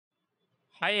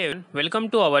Hi everyone, welcome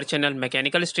to our channel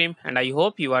Mechanical Stream and I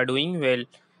hope you are doing well.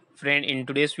 Friend, in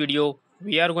today's video,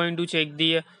 we are going to check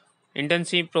the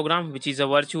internship program which is a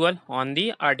virtual on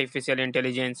the artificial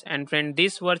intelligence. And friend,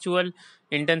 this virtual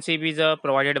internship is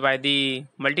provided by the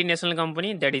multinational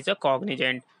company that is a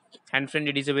Cognizant. And friend,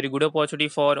 it is a very good opportunity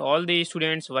for all the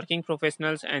students, working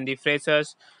professionals and the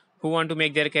freshers who want to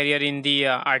make their career in the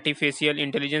artificial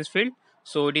intelligence field.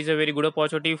 So it is a very good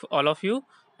opportunity for all of you.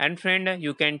 And friend,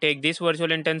 you can take this virtual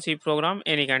internship program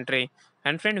any country.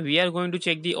 And friend, we are going to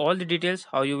check the all the details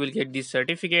how you will get these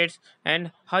certificates and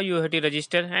how you have to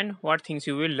register and what things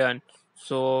you will learn.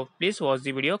 So please watch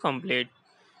the video complete.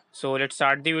 So let's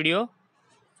start the video.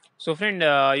 So friend,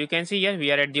 you can see here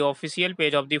we are at the official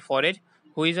page of the Forage,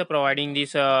 who is providing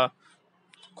this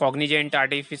Cognizant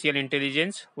Artificial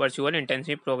Intelligence Virtual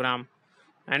Internship Program.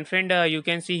 And friend, you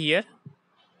can see here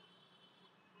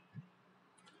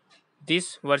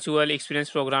this virtual experience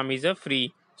program is a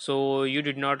free, so you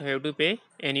did not have to pay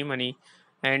any money.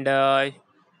 And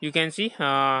you can see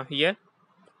here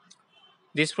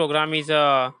this program is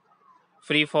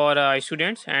free for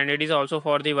students, and it is also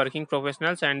for the working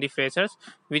professionals and the freshers,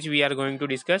 which we are going to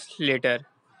discuss later.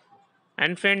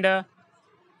 And friend,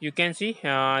 you can see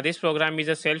this program is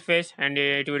a self-paced and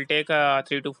it will take 3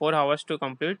 to 4 hours to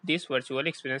complete this virtual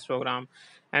experience program.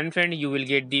 And friend, you will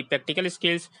get the practical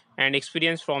skills and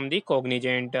experience from the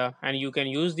Cognizant, and you can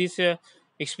use this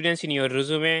experience in your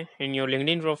resume, in your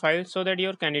LinkedIn profile, so that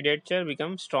your candidature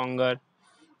becomes stronger.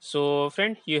 So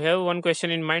friend, you have one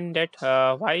question in mind that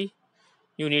why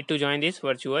you need to join this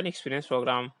virtual experience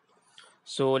program.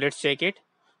 So let's check it.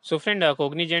 So friend,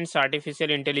 Cognizant's artificial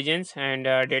intelligence and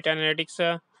data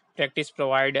analytics practice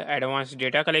provide advanced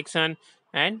data collection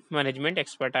and management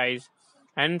expertise.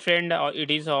 And friend, it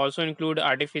is also include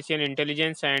artificial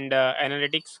intelligence and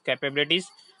analytics capabilities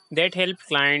that help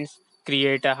clients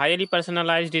create a highly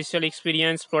personalized digital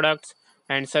experience products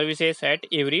and services at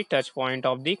every touch point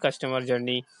of the customer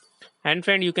journey. And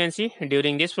friend, you can see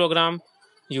during this program,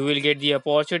 you will get the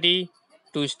opportunity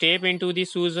to step into the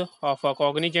shoes of a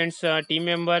Cognizant's team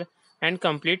member and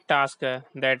complete tasks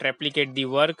that replicate the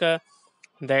work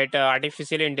that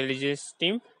artificial intelligence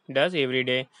team does every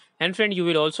day. And friend, you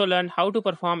will also learn how to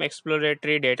perform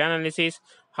exploratory data analysis,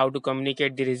 how to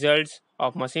communicate the results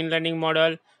of machine learning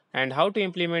model, and how to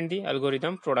implement the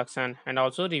algorithm production and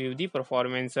also review the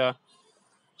performance.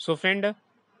 So friend,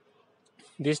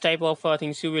 this type of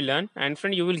things you will learn, and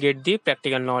friend, you will get the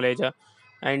practical knowledge.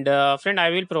 And friend, I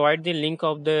will provide the link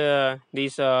of the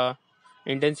this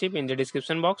internship in the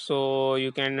description box, so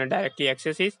you can directly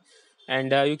access it.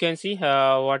 And you can see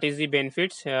what is the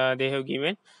benefits they have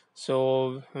given,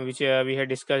 so which we had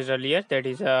discussed earlier, that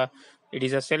is it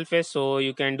is a self-paced, so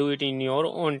you can do it in your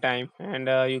own time. And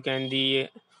you can the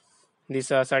these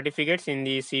certificates in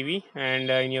the CV and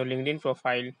in your LinkedIn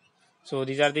profile. So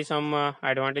these are the some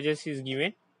advantages is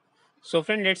given. So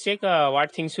friend, let's check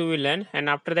what things you will learn, and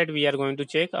after that we are going to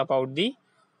check about the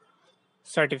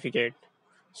certificate.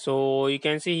 So you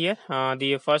can see here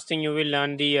the first thing you will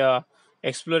learn the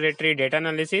exploratory data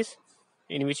analysis,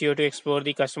 in which you have to explore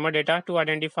the customer data to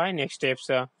identify next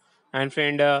steps. And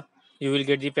friend, you will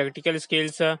get the practical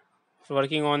skills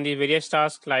working on the various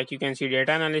tasks, like you can see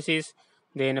data analysis,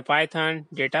 then Python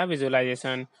data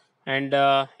visualization. And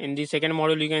in the second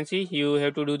module, you can see you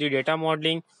have to do the data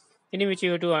modeling, in which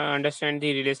you have to understand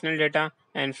the relational data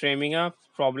and framing a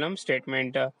problem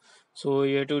statement. So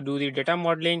you have to do the data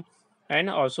modeling and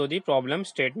also the problem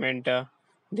statement.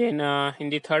 Then in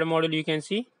the third module, you can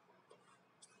see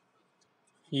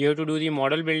you have to do the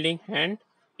model building and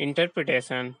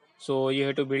interpretation. So you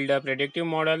have to build a predictive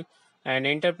model and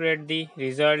interpret the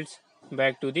results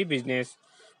back to the business.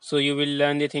 So you will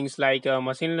learn the things like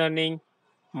machine learning,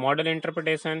 model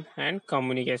interpretation, and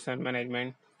communication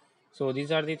management. So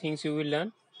these are the things you will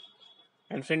learn.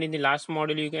 And friend, in the last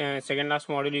module, you can second last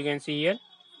module, you can see here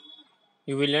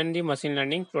you will learn the machine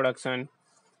learning production.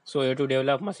 So you have to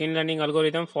develop machine learning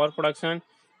algorithm for production,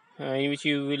 in which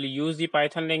you will use the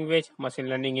Python language, machine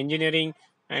learning engineering,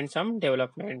 and some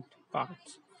development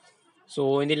parts.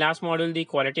 So in the last module, the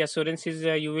quality assurance is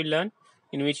you will learn,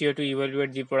 in which you have to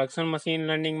evaluate the production machine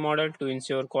learning model to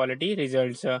ensure quality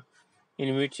results,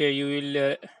 in which you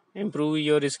will improve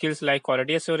your skills like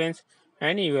quality assurance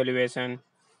and evaluation.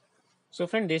 So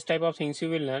friend, this type of things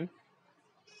you will learn.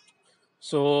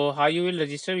 So how you will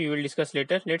register, we will discuss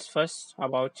later. Let's first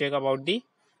about check about the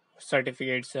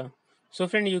certificates. So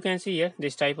friend, you can see here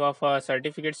this type of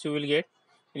certificates you will get,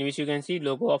 in which you can see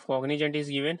logo of Cognizant is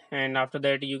given, and after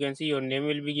that you can see your name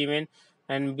will be given,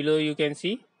 and below you can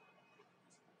see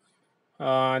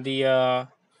the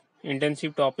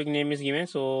internship topic name is given.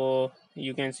 So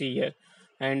you can see here,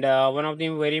 And one of the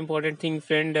very important thing,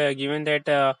 friend, given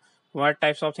that what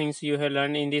types of things you have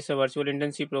learned in this virtual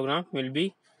internship program will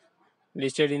be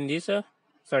listed in this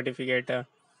certificate.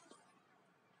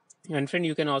 And friend,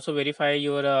 you can also verify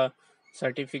your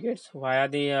certificates via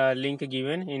the link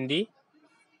given in the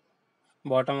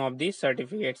bottom of the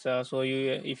certificates. So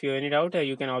you, if you have any doubt,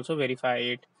 you can also verify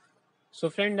it. So,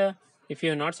 friend, if you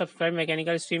have not subscribed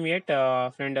Mechanical Stream yet,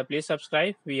 friend, please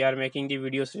subscribe. We are making the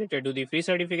videos related to the free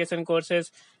certification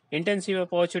courses, intensive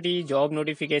opportunity, job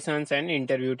notifications, and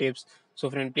interview tips. So,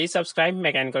 friend, please subscribe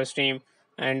Mechanical Stream,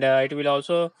 and it will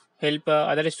also help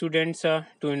other students to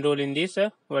enroll in this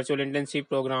virtual internship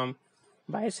program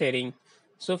by sharing.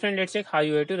 So, friend, let's check how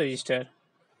you have to register.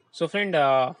 So, friend,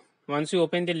 once you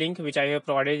open the link which I have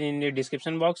provided in the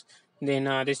description box, then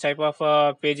this type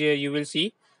of page you will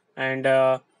see, and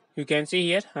you can see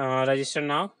here register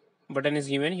now button is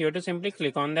given. You have to simply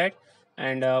click on that,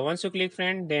 and once you click,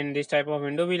 friend, then this type of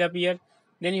window will appear.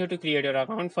 Then you have to create your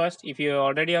account first. If you have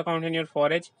already account in your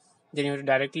Forge, then you have to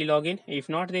directly log in. If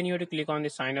not, then you have to click on the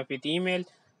sign up with email,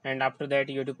 and after that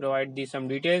you have to provide the some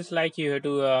details, like you have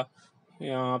to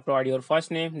provide your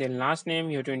first name, then last name.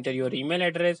 You have to enter your email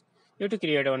address. You have to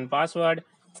create one password,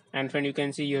 and friend, you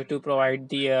can see you have to provide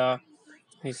the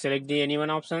you select the any one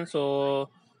option. So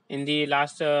in the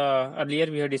last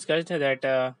earlier we have discussed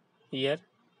that here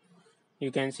you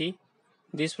can see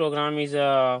this program is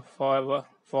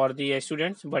for the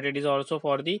students, but it is also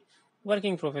for the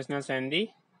working professionals and the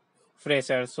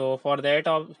freshers. So for that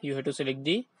you have to select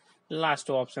the last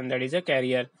option, that is a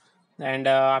career. And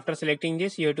after selecting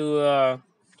this, you have to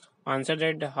answer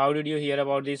that how did you hear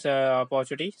about this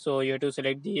opportunity. So you have to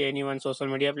select the any one social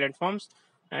media platforms,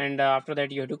 and after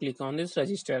that you have to click on this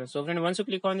register. So friend, once you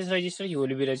click on this register, you will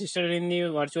be registered in the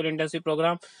virtual internship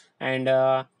program, and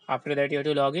after that you have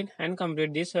to log in and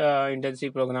complete this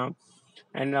internship program,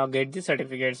 and get the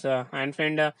certificates. And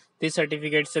friend, these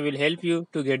certificates will help you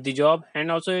to get the job,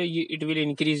 and also it will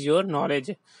increase your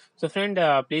knowledge. So friend,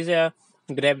 please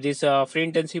grab this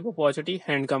free internship opportunity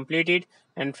and complete it.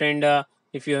 And friend,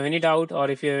 if you have any doubt or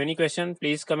if you have any question,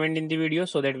 please comment in the video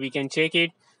so that we can check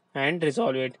it and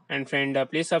resolve it. And friend,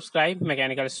 please subscribe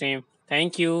Mechanical Stream.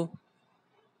 Thank you.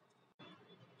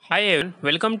 Hi everyone,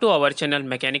 welcome to our channel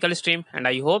Mechanical Stream, and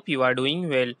I hope you are doing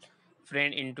well.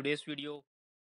 Friend, in today's video